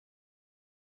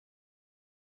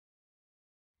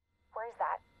Where's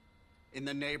that? In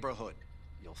the neighborhood.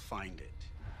 You'll find it.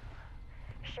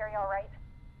 Sherry all right?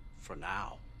 For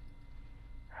now.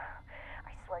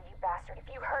 I swear, you bastard,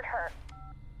 if you hurt her...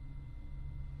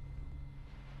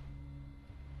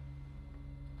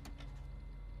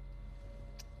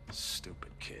 Stupid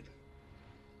kid.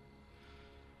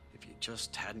 If you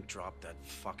just hadn't dropped that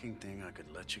fucking thing, I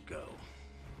could let you go.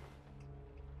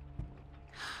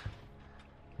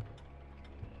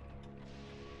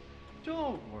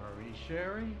 Don't worry,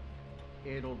 Sherry.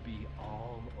 It'll be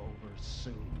all over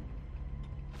soon.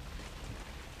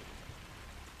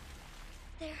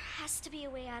 There has to be a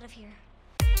way out of here.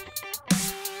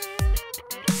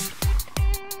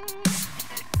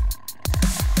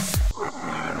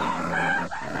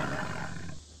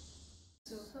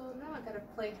 So now I gotta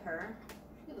play her.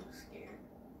 She looks scared.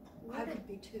 I would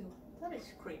be too. That is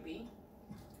creepy.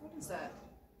 What is that?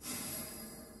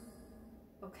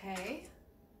 Okay.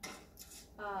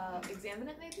 Examine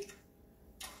it maybe?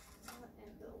 What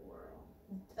in the world?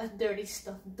 A dirty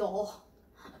stuffed doll.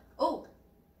 Oh!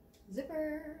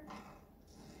 Zipper!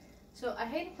 So I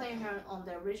hate playing her on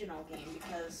the original game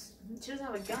because she doesn't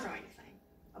have a gun or anything.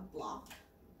 A block.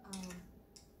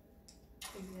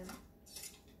 Maybe a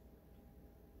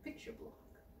Picture block.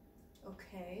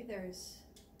 okay, there's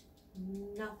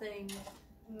nothing.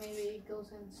 Maybe it goes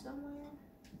in somewhere.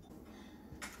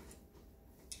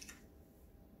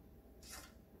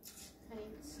 I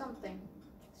need something.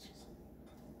 It's just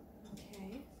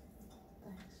Okay.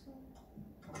 thanks.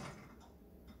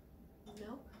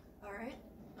 Nope. Alright.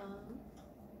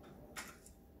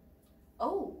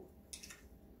 Oh!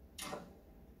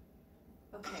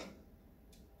 Okay.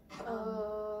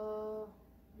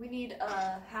 We need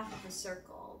half of a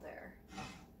circle there.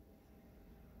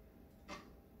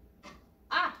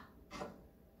 Ah!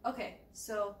 Okay,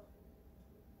 so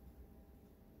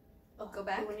go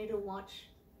back. Do we need to watch?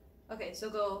 Okay, so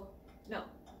go no.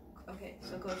 Okay,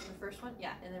 so go to the first one,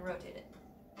 yeah, and then rotate it.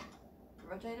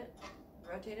 Rotate it.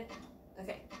 Rotate it.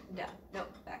 Okay, down. No,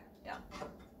 back, down.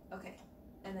 Okay.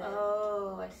 And then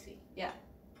Oh, I see. yeah.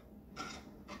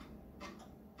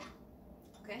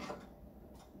 Okay.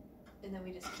 And then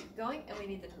we just keep going, and we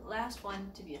need the last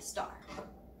one to be a star.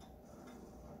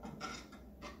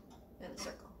 And a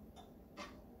circle.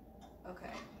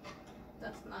 Okay.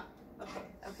 That's not okay.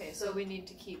 Okay, so we need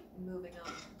to keep moving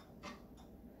on.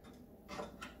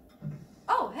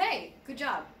 Oh, hey! Good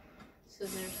job.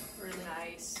 Scissors, really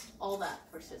Nice. all that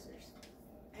for scissors.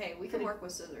 Hey, we can work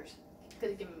with scissors. Could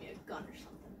have given me a gun or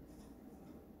something.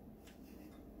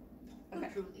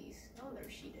 Okay. Who drew these? Oh, there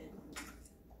she did.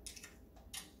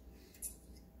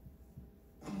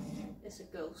 It's a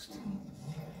ghost.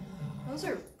 Those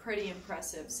are pretty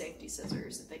impressive safety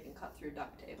scissors if they can cut through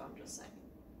duct tape, I'm just saying.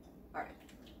 Alright.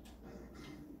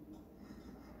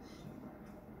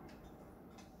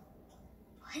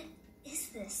 What is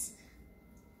this?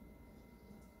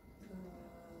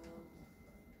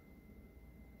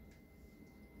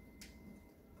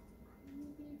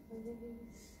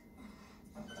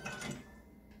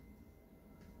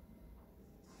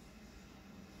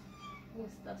 Yes,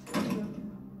 that's the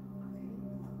room.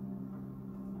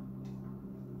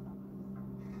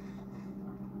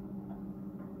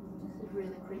 This is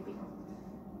really creepy.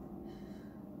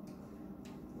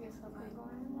 Yes, I'll be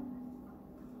going.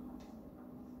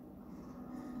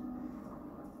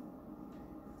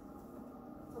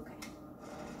 Okay.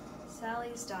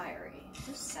 Sally's diary.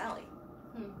 Who's Sally?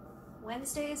 Hmm.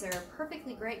 Wednesdays are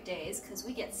perfectly great days because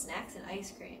we get snacks and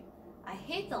ice cream. I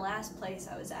hate the last place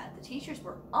I was at. The teachers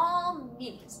were all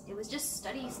meanies. It was just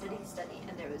study, study, study,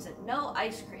 and there was no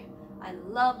ice cream. I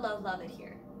love, love, love it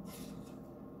here.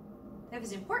 There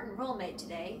was an important rule made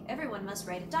today. Everyone must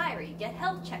write a diary, get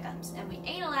health checkups, and we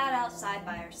ain't allowed outside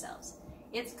by ourselves.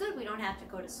 It's good we don't have to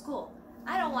go to school.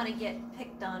 I don't want to get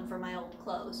picked on for my old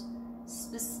clothes,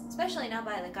 especially not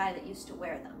by the guy that used to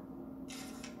wear them.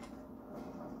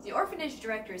 The orphanage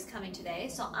director is coming today,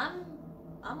 so I'm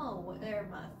gonna wear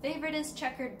my favoriteest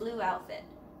checkered blue outfit.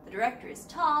 The director is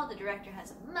tall, the director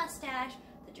has a mustache,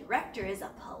 the director is a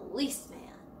policeman.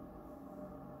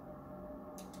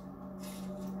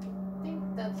 I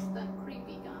think that's the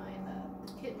creepy guy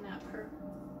that kidnapped her.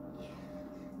 Yeah.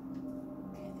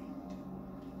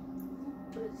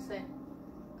 What does it say?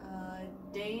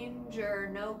 Danger,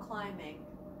 no climbing.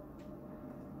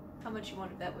 How much you want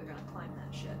to bet we're gonna climb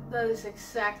that shit? That is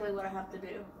exactly what I have to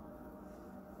do.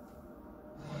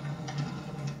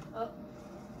 Oh.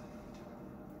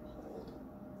 Hold.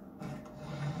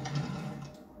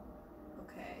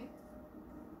 Okay.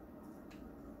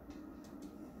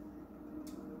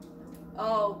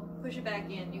 Oh, push it back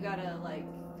in. You gotta, like,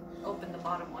 open the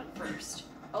bottom one first.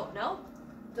 Oh, no?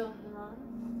 Don't run.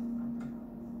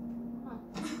 Huh.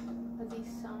 Are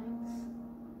these signs?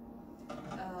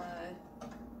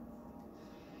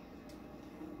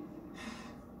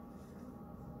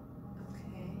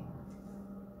 Okay.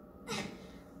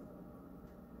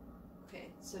 Okay,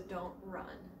 so don't run.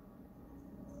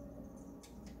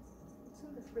 What's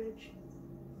in the fridge?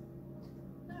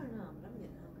 I don't know, but I'm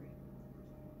getting hungry.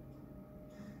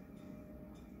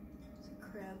 It's a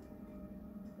crib.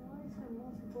 Why is there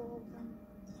multiple of them?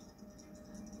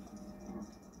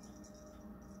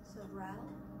 It's a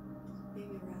rattle.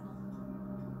 Baby rattle.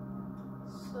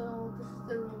 So this is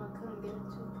the room I couldn't get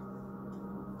into.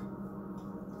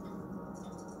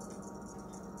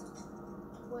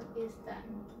 What is that?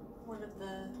 One of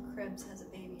the cribs has a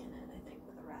baby in it, I think,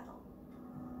 with a rattle.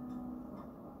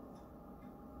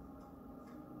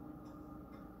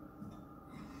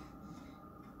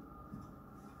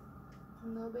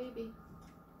 No baby.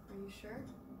 Are you sure?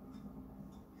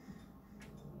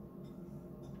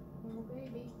 No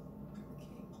baby. Okay.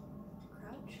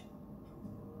 Crouch.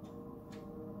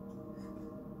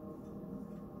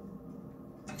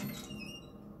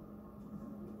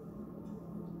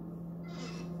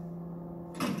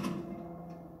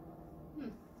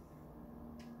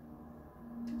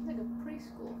 It's like a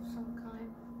preschool of some kind.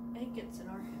 I think it's an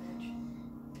orphanage.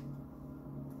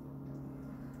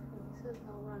 It says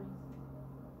no running.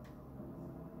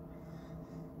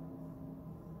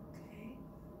 Okay.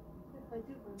 What if I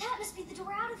do run? That must be the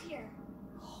door out of here.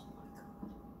 Oh my god.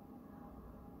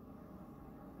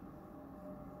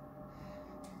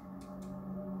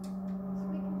 Just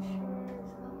making sure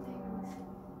there's nothing. Let me see.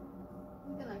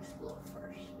 We're gonna explore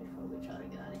first before we try to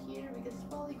get out of here because it's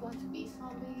probably going to be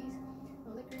zombies,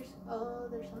 no liquors. Oh,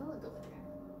 there's another door there.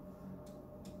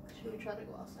 Should we try to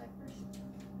go outside first? I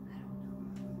don't know.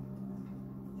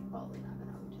 It's probably not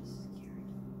gonna. I'm just scared.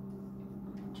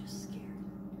 I'm just scared.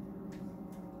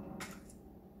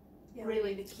 Yeah,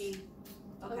 Really? the key.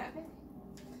 Okay.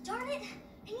 Darn it!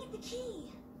 I need the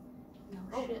key. No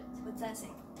Oh. shit. What's that say?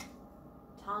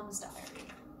 Tom's diary.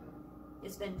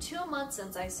 It's been 2 months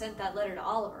since I sent that letter to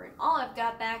Oliver, and all I've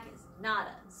got back is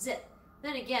nada, zip.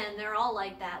 Then again, they're all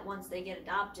like that once they get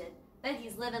adopted. Bet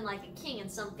he's living like a king in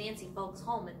some fancy folks'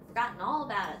 home and forgotten all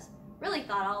about us. Really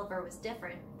thought Oliver was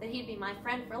different, that he'd be my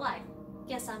friend for life.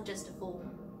 Guess I'm just a fool.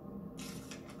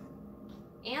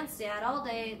 Ann sat all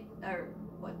the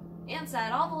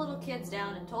little kids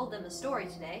down and told them a story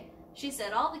today. She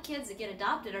said all the kids that get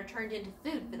adopted are turned into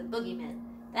food for the boogeymen.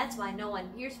 That's why no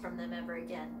one hears from them ever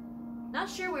again. Not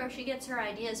sure where she gets her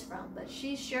ideas from, but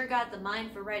she's sure got the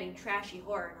mind for writing trashy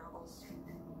horror novels.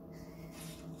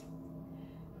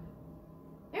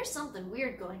 There's something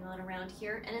weird going on around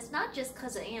here, and it's not just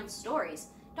 'cause of Ann's stories.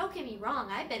 Don't get me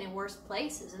wrong, I've been in worse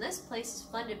places, and this place is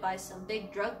funded by some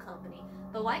big drug company.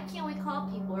 But why can't we call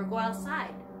people or go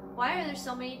outside? Why are there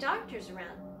so many doctors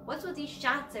around? What's with these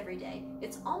shots every day?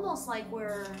 It's almost like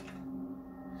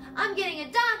I'm getting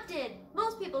adopted!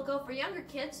 Most people go for younger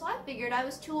kids, so I figured I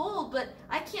was too old, but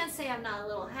I can't say I'm not a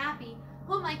little happy.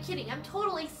 Who am I kidding? I'm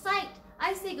totally psyched!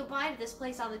 I say goodbye to this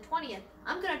place on the 20th.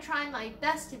 I'm gonna try my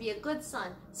best to be a good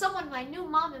son, someone my new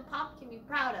mom and pop can be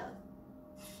proud of.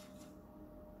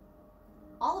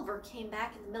 Oliver came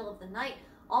back in the middle of the night,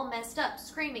 all messed up,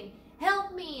 screaming,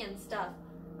 "Help me!" and stuff.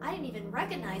 I didn't even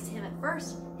recognize him at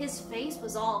first. His face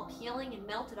was all peeling and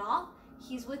melted off.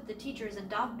 He's with the teachers and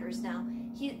doctors now.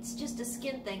 It's just a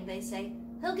skin thing, they say.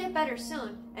 He'll get better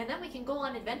soon, and then we can go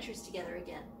on adventures together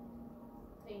again.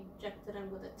 They injected him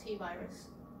with a T-virus.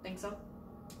 Think so?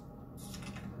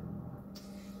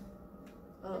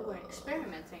 They were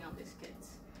experimenting on these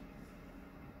kids.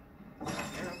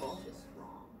 Terrible. Just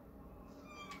wrong.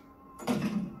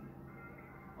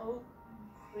 Oh,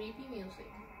 creepy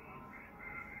music.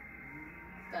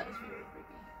 That is really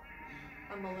creepy.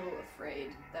 I'm a little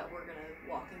afraid that we're gonna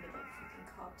walk into the freaking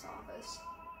cop's office.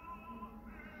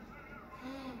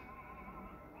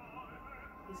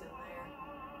 He's in there.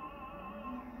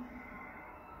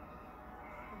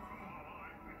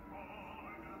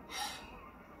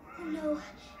 Oh no,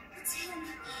 it's him.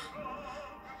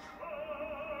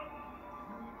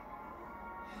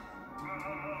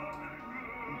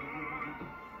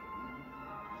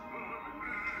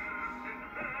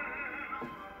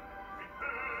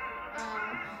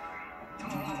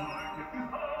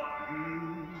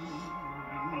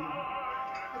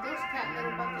 Are those cat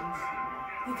litter buckets?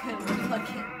 You kind of look like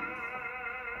it.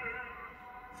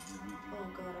 Oh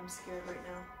god, I'm scared right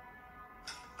now.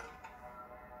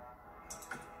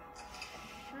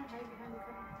 Can I hide behind the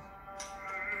curtains?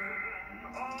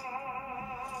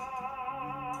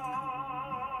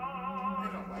 I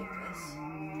don't like this.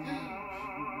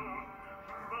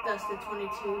 That's the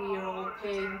 22-year-old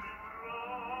pig.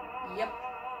 Yep.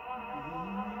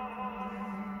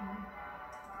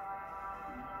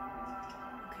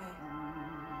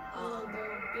 Okay.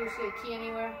 Do you see a key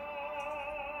anywhere?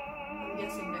 I'm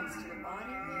guessing next to the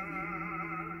body,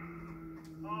 maybe?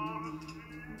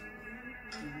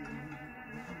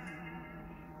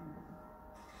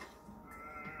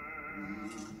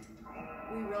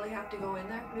 We really have to go in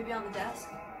there? Maybe on the desk?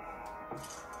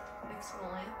 Next to the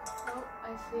lamp? Oh, I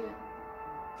see it.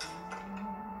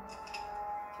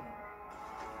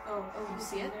 Oh, You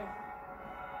see it? There.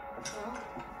 Well,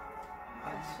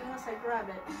 as soon as I grab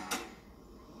it.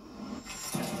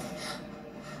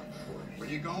 Where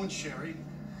you going, Sherry?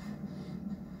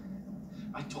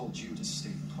 I told you to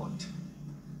stay put.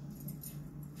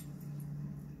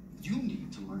 You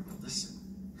need to learn to listen.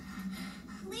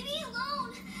 Leave me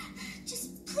alone!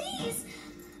 Just please!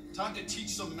 Time to teach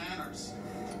some manners.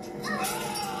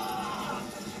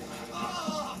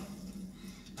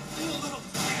 You little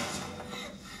bitch!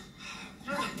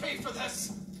 You're gonna pay for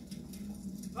this!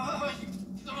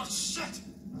 You little shit!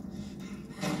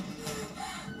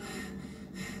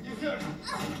 You hear?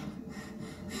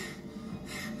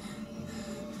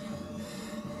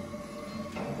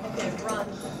 Okay, run.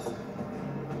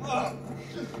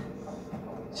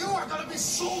 You are gonna be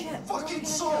so fucking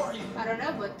sorry! I don't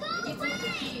know, but he took the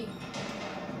key.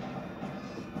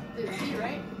 The key,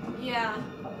 right? Yeah.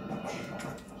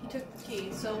 He took the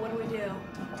key, so what do we do?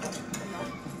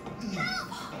 Help!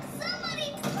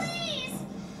 Somebody, please!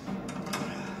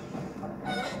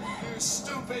 You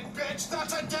stupid bitch!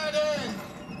 That's a dead end!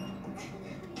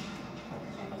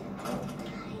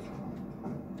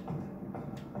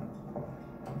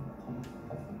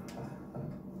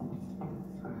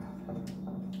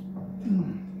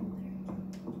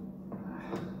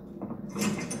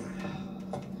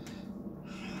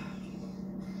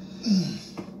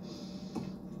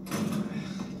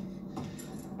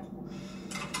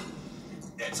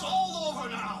 It's all over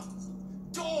now!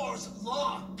 Doors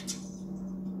locked!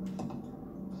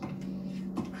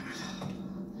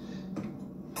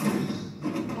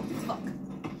 Oh, fuck.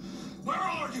 Where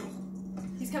are you?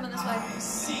 He's coming this way. I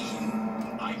see you.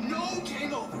 I know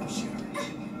game over, Sherry.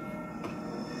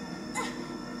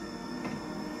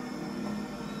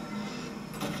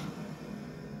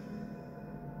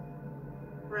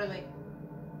 Really?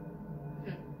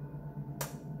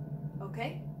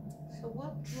 Okay. So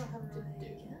what do I have to do?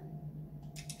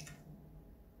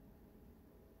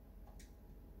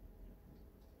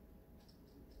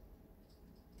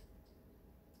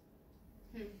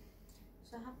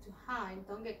 So I have to hide.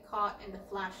 Don't get caught in the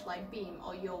flashlight beam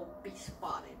or you'll be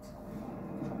spotted.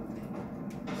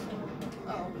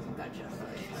 Oh, gotcha.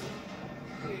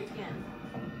 Here you can.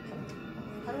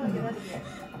 How do I get out of here?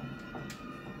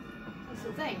 That's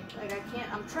the thing. Like I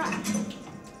can't. I'm trapped. Oh,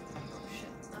 shit.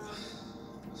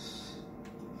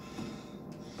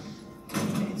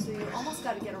 Okay, so you almost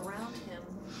got to get around him.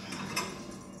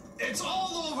 It's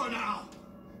all over now!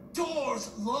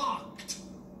 Doors locked!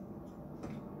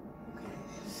 Okay,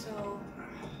 so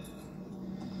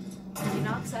he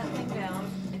knocks that thing down,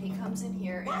 and he comes in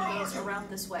here, and he goes around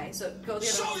this way. So go the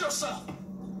Show other way. yourself!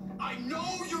 I know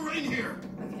you're in here!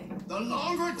 Okay. The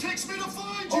longer it takes me to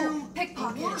find Oh, you,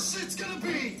 pickpocket. the worse it's gonna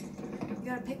be! You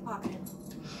gotta pickpocket him.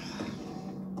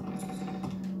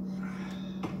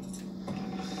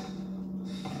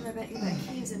 And I bet you that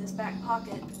key is in his back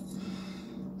pocket.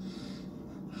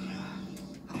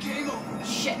 Game over!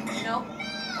 Shit, nope.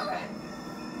 Okay.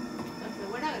 Okay,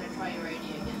 we're not gonna try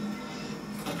Urania again.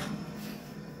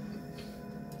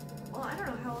 Well, I don't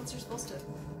know how else you're supposed to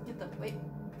get the... Wait.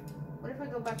 What if I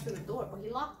go back to the door? Oh, he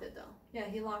locked it though. Yeah,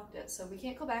 he locked it, so we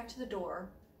can't go back to the door.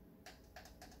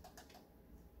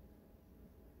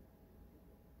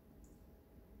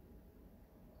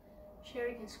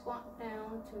 Sherry can squat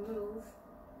down to move.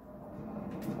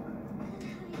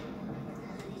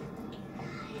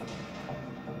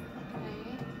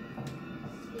 Okay.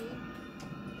 See?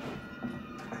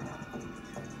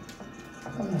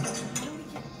 How do we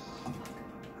get...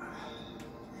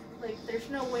 Like, there's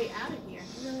no way out of here.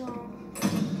 No.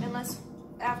 Unless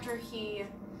after he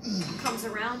comes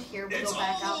around here, we It's go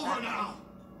back out all that over way. now!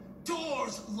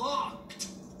 Doors locked!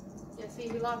 Yeah, see,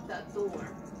 he locked that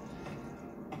door.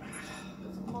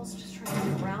 It's almost just trying to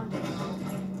get around it.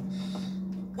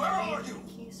 Where are you?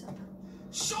 Keys.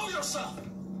 Show yourself!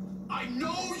 I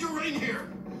know you're in here!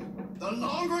 The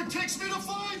longer it takes me to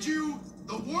find you,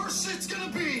 the worse it's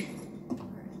gonna be!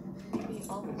 Maybe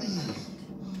all the way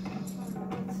Oh,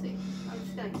 no, let's see. I'm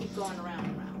just gonna keep going around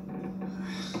and around.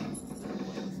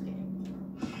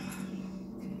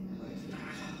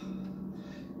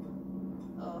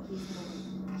 Oh, he's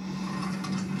moving.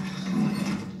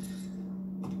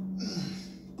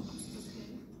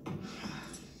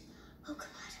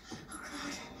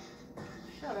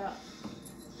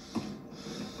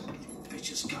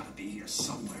 be here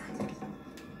somewhere.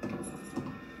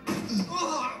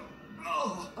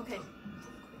 Okay.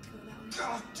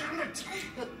 God damn it!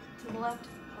 Go to the left.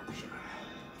 Oh shit.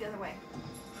 The other way.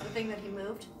 The thing that he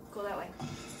moved. Go that way.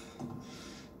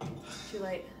 Too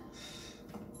late.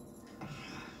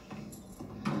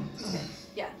 Okay.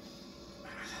 Yeah.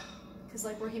 Because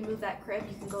like where he moved that crib,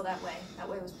 you can go that way. That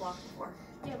way was blocked before.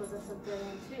 Yeah, but that's a dead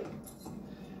end too.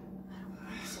 I don't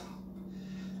think so.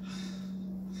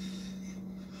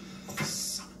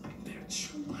 Son of a bitch.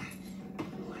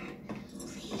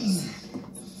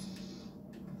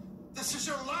 This is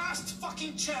your last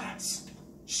fucking chance.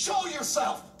 Show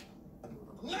yourself.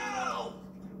 Now!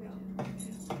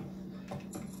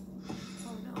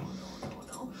 Oh no,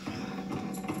 no.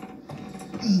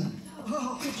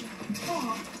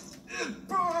 It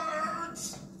burns!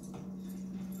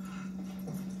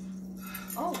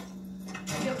 Oh!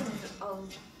 He opened it. Oh.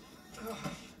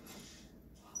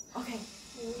 Okay.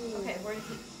 Okay,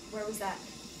 where was that?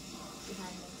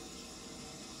 Behind me.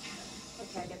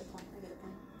 Okay, I get the point.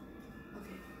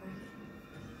 Okay, where is it?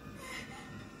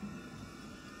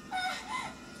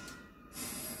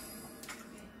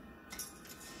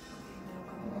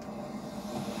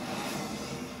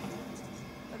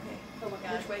 Okay. Oh my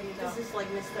god. Which way do you go? This is like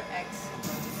Mr. X.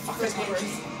 Fuck is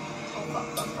worse. Oh,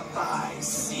 fuck. I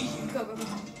see you. Go.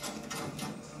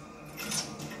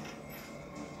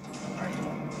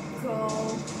 Go.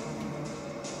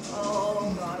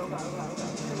 Oh god. Run.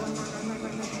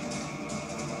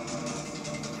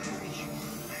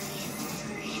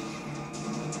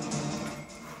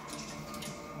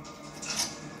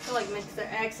 I feel like Mr.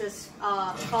 X is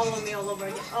following me all over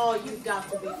again. Oh, you got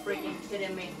to be freaking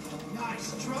kidding me.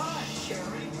 Nice try,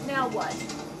 Sherry. Now what?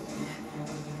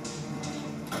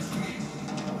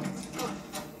 Oh,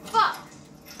 fuck!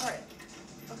 Alright.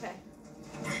 Okay.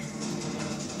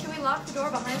 Can we lock the door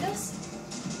behind us?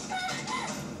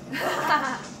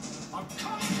 I'm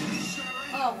coming,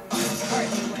 Sherry. Oh,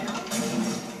 alright.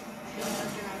 This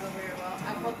doesn't not go very well.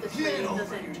 I hope this lady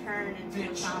doesn't turn into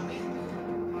a zombie.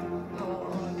 Oh,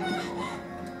 no.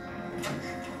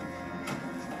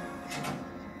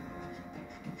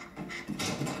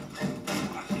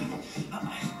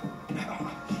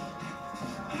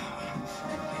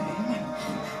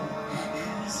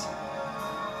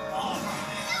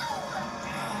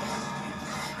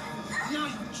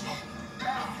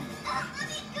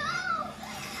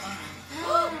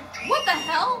 What the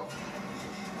hell?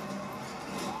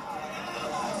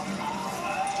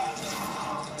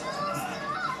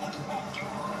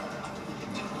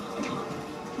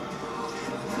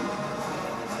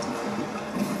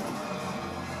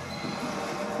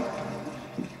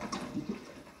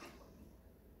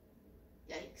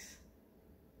 Yikes.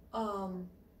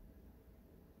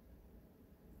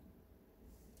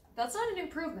 That's not an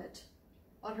improvement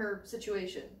on her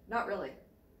situation. Not really.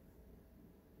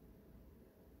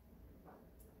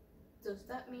 Does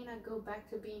that mean I go back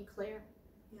to being Claire?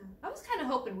 Yeah. I was kind of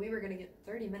hoping we were going to get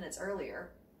 30 minutes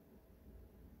earlier.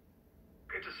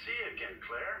 Good to see you again,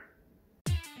 Claire.